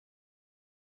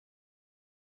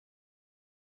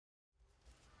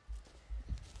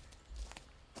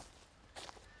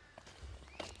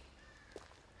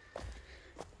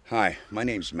Hi, my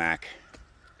name's Mac.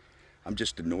 I'm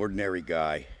just an ordinary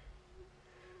guy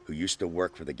who used to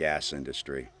work for the gas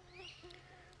industry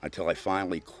until I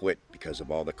finally quit because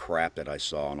of all the crap that I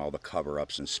saw and all the cover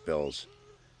ups and spills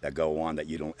that go on that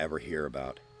you don't ever hear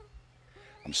about.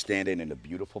 I'm standing in a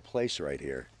beautiful place right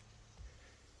here.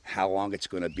 How long it's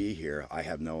going to be here, I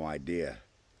have no idea.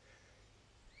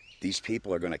 These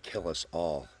people are going to kill us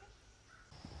all.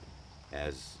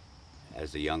 As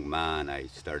as a young man, I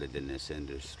started in this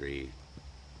industry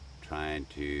trying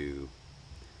to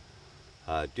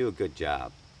do a good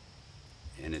job,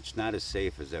 and it's not as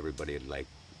safe as everybody would like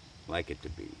it to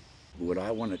be. What I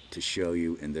wanted to show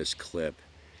you in this clip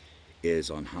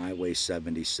is on Highway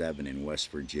 77 in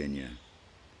West Virginia.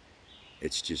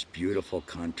 It's just beautiful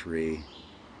country,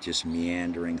 just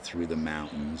meandering through the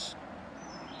mountains.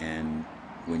 And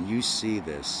when you see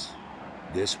this,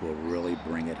 this will really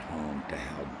bring it home to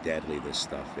how deadly this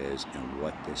stuff is and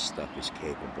what this stuff is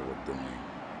capable of doing.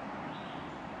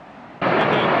 I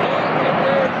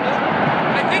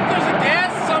think there's a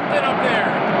gas something up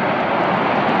there.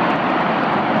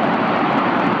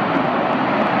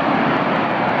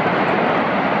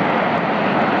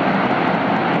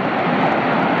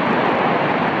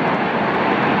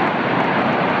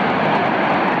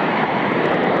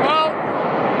 Well,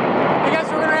 I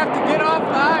guess we're gonna have to get off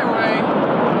the highway.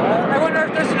 I wonder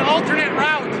if there's an alternate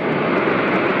route.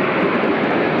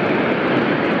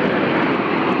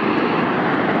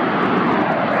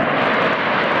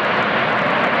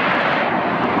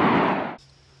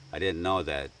 I didn't know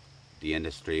that the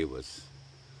industry was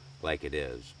like it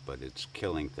is, but it's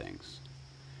killing things.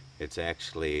 It's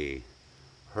actually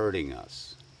hurting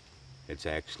us. It's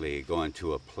actually going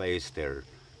to a place there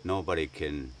nobody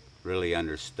can really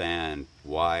understand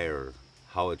why or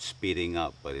how it's speeding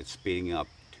up, but it's speeding up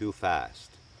too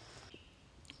fast.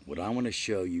 What I want to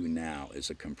show you now is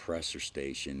a compressor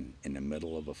station in the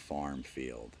middle of a farm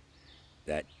field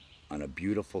that on a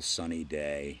beautiful sunny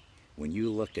day, when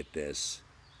you look at this,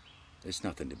 there's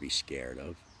nothing to be scared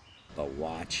of. But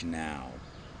watch now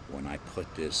when I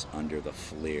put this under the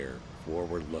FLIR,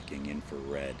 forward looking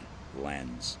infrared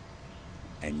lens,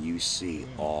 and you see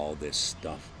all this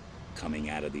stuff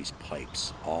coming out of these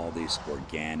pipes, all these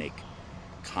organic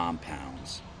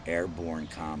compounds, airborne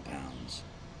compounds.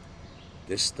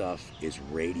 This stuff is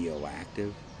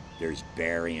radioactive. There's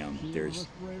barium, there's,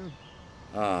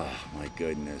 oh my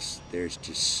goodness, there's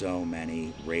just so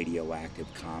many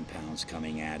radioactive compounds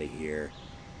coming out of here.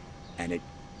 And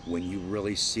when you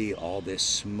really see all this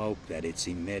smoke that it's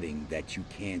emitting that you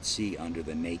can't see under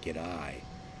the naked eye,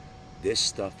 this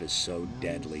stuff is so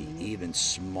deadly, even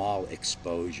small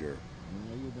exposure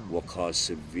will cause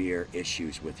severe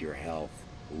issues with your health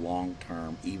long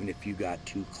term. Even if you got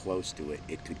too close to it,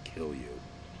 it could kill you.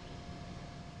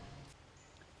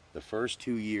 The first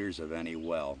 2 years of any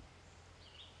well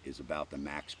is about the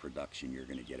max production you're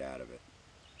going to get out of it.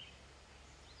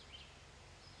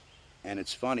 And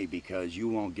it's funny because you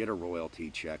won't get a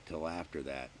royalty check till after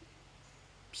that,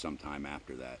 sometime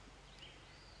after that.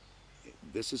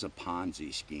 This is a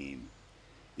Ponzi scheme.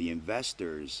 The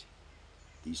investors,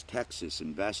 these Texas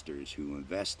investors who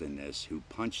invest in this, who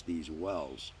punch these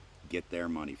wells, get their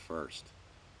money first.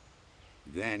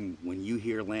 Then when you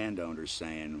hear landowners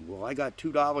saying, well, I got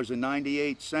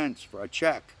 $2.98 for a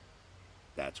check,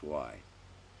 that's why.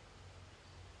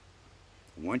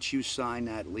 Once you sign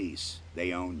that lease,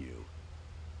 they own you.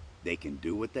 They can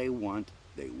do what they want.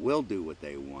 They will do what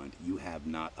they want. You have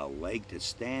not a leg to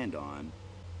stand on,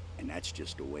 and that's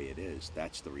just the way it is.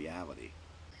 That's the reality.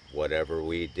 Whatever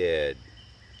we did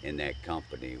in that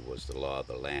company was the law of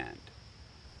the land.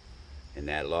 And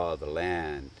that law of the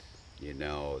land,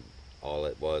 all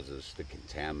it was is to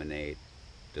contaminate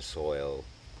the soil,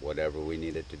 whatever we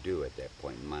needed to do at that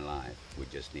point in my life. We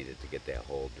just needed to get that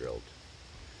hole drilled.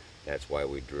 That's why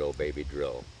we drill, baby,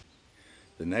 drill.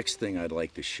 The next thing I'd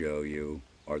like to show you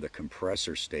are the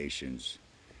compressor stations.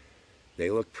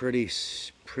 They look pretty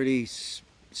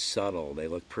subtle. They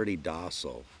look pretty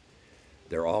docile.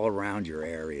 They're all around your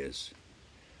areas.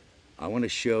 I want to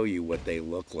show you what they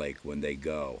look like when they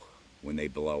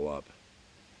blow up.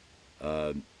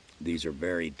 These are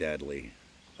very deadly.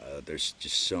 There's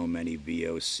just so many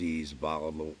VOCs,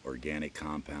 volatile organic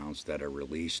compounds, that are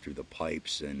released through the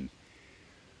pipes, and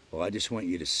well, I just want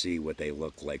you to see what they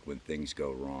look like when things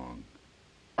go wrong.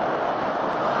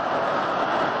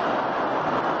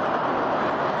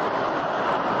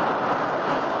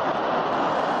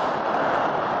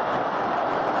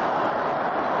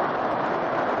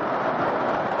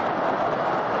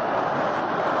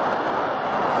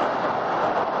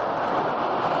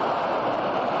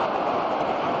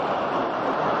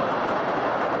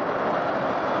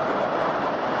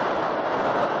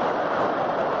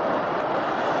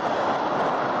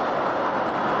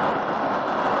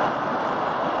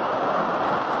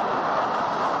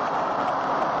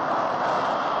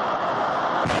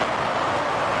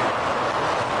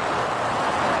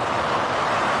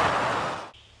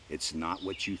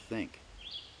 what you think.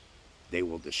 They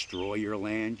will destroy your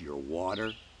land, your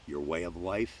water, your way of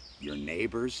life, your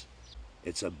neighbors.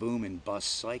 It's a boom and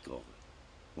bust cycle.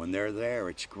 When they're there,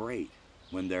 it's great.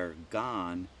 When they're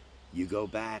gone, you go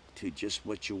back to just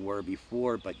what you were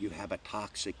before, but you have a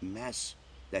toxic mess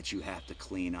that you have to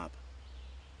clean up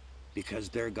because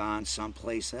they're gone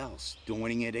someplace else,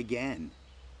 doing it again.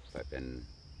 I've been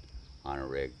on a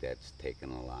rig that's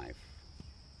taken a life,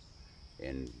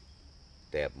 and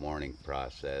that mourning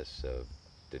process of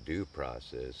the due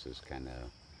process is kind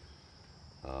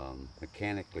of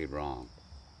mechanically wrong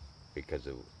because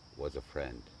it was a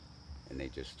friend, and they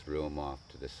just threw him off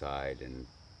to the side, and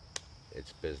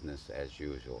it's business as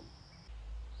usual.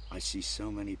 I see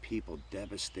so many people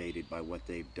devastated by what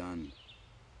they've done.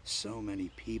 So many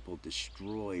people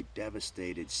destroyed,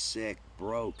 devastated, sick,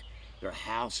 broke. Their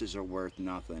houses are worth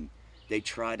nothing. They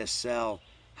try to sell.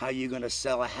 How you going to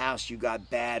sell a house? You got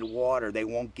bad water. They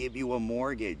won't give you a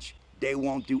mortgage. They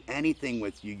won't do anything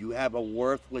with you. You have a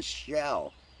worthless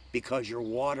shell because your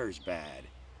water's bad.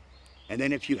 And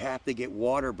then if you have to get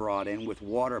water brought in with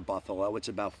Water Buffalo, it's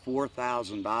about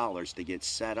 $4,000 to get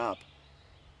set up.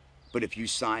 But if you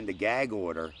sign the gag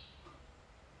order,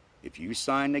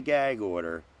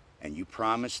 and you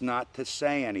promise not to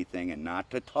say anything and not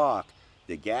to talk,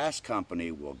 the gas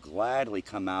company will gladly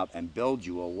come out and build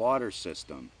you a water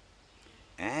system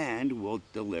and will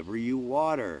deliver you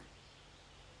water.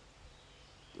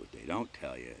 What they don't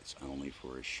tell you, it's only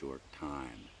for a short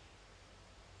time.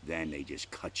 Then they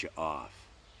just cut you off.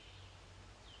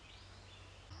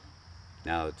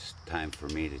 Now it's time for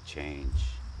me to change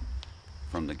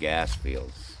from the gas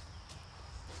fields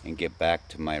and get back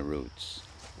to my roots.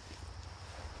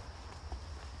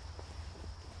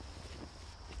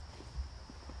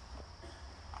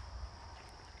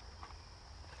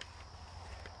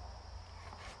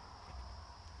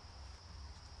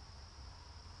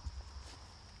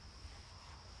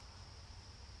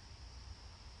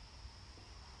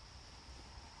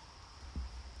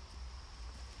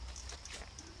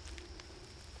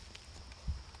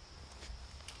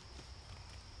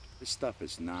 This stuff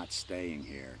is not staying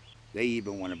here. They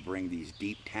even want to bring these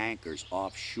deep tankers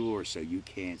offshore so you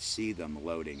can't see them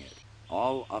loading it.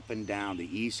 All up and down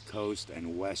the East Coast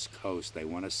and West Coast, they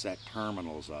want to set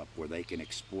terminals up where they can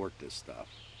export this stuff.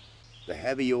 The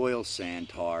heavy oil sand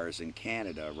tars in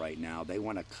Canada right now, they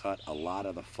want to cut a lot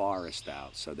of the forest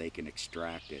out so they can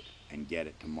extract it and get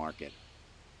it to market.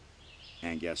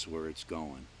 And guess where it's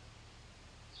going?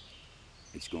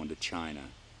 It's going to China.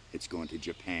 It's going to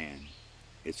Japan.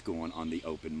 It's going on the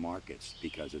open markets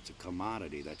because it's a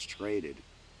commodity that's traded.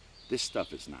 This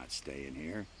stuff is not staying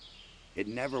here. It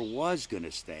never was going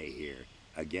to stay here.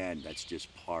 Again, that's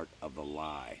just part of the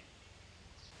lie.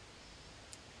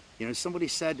 You know, somebody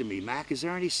said to me, Mac, is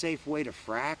there any safe way to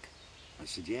frack? I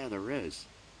said, yeah, there is.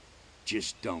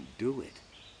 Just don't do it.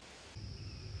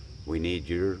 We need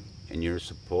your and your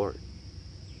support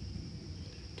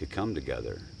to come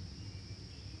together.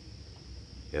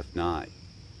 If not,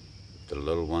 the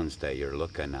little ones that you're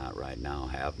looking at right now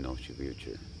have no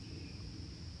future.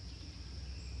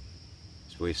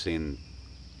 As we've seen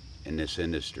in this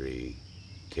industry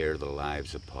tear the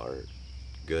lives apart,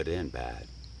 good and bad.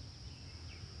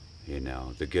 You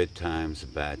know, the good times, the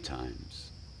bad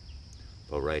times.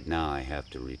 But right now I have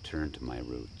to return to my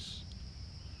roots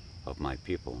of my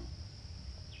people.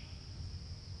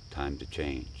 Time to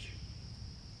change.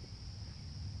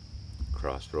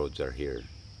 Crossroads are here.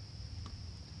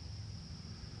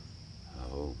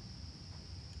 Oh,